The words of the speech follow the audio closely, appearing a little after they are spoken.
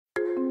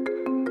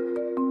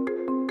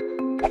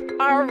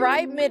All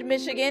right,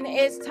 Mid-Michigan,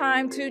 it's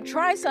time to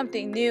try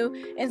something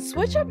new and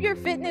switch up your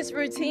fitness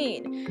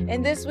routine.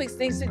 In this week's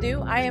Things to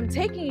Do, I am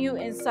taking you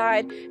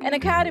inside an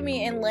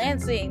academy in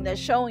Lansing that's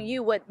showing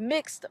you what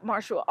mixed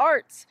martial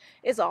arts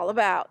is all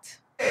about.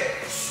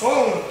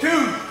 1,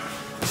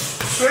 2,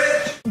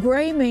 switch.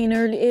 Gray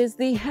Maynard is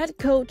the head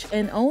coach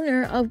and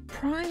owner of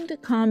Primed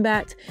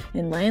Combat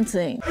in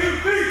Lansing.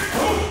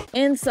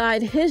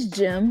 Inside his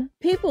gym,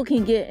 people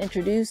can get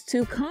introduced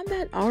to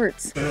combat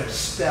arts. Gonna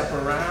step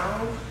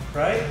around,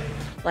 right?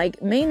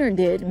 Like Maynard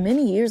did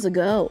many years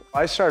ago.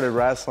 I started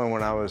wrestling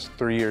when I was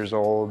 3 years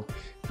old,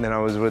 and then I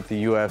was with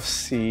the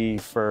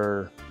UFC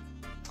for,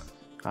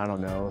 I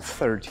don't know,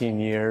 13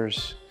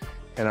 years.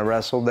 And I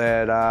wrestled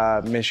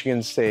at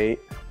Michigan State.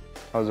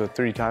 I was a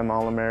 3-time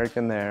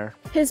All-American there.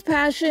 His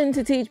passion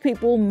to teach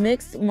people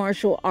mixed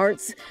martial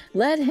arts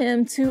led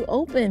him to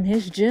open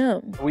his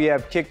gym. We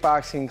have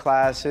kickboxing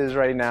classes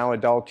right now,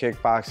 adult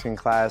kickboxing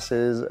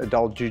classes,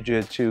 adult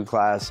jiu-jitsu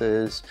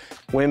classes,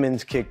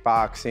 women's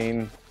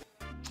kickboxing.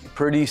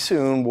 Pretty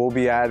soon we'll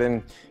be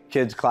adding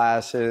kids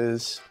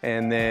classes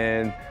and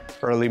then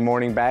early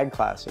morning bag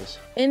classes.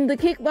 In the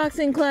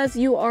kickboxing class,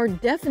 you are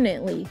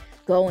definitely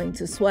going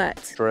to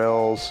sweat.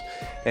 Drills,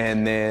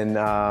 and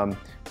then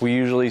we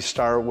usually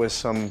start with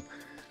some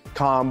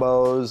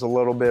combos, a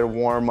little bit of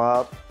warm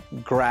up,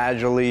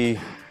 gradually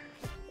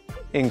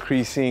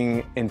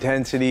increasing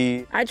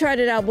intensity. I tried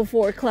it out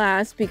before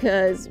class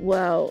because,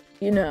 well,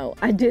 you know,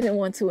 I didn't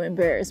want to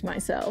embarrass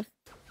myself.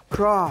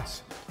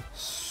 Cross.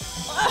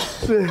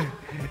 You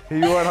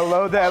want to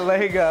load that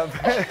leg up.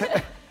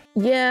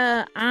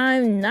 Yeah,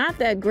 I'm not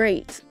that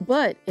great,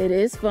 but it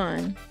is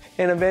fun.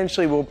 And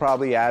eventually we'll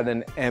probably add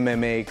an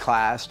MMA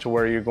class to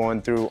where you're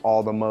going through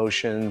all the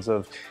motions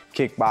of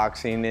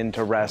kickboxing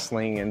into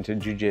wrestling into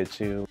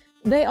jiu-jitsu.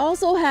 They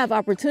also have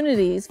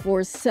opportunities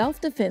for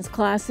self-defense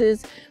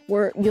classes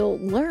where you'll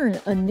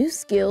learn a new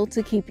skill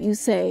to keep you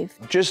safe.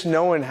 Just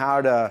knowing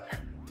how to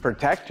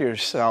protect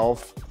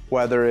yourself,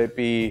 whether it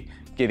be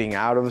getting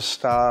out of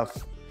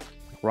stuff,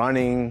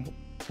 running,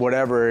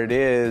 whatever it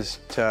is,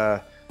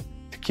 to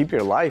keep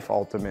your life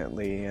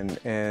ultimately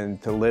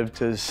and to live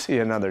to see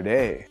another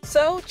day.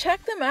 So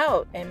check them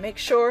out and make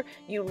sure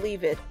you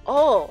leave it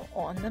all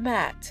on the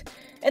mat.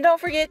 And don't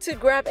forget to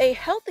grab a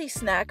healthy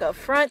snack up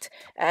front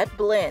at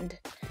Blend.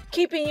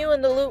 Keeping you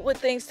in the loop with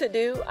Things to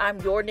Do, I'm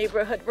your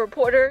neighborhood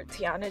reporter,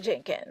 Tiana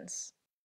Jenkins.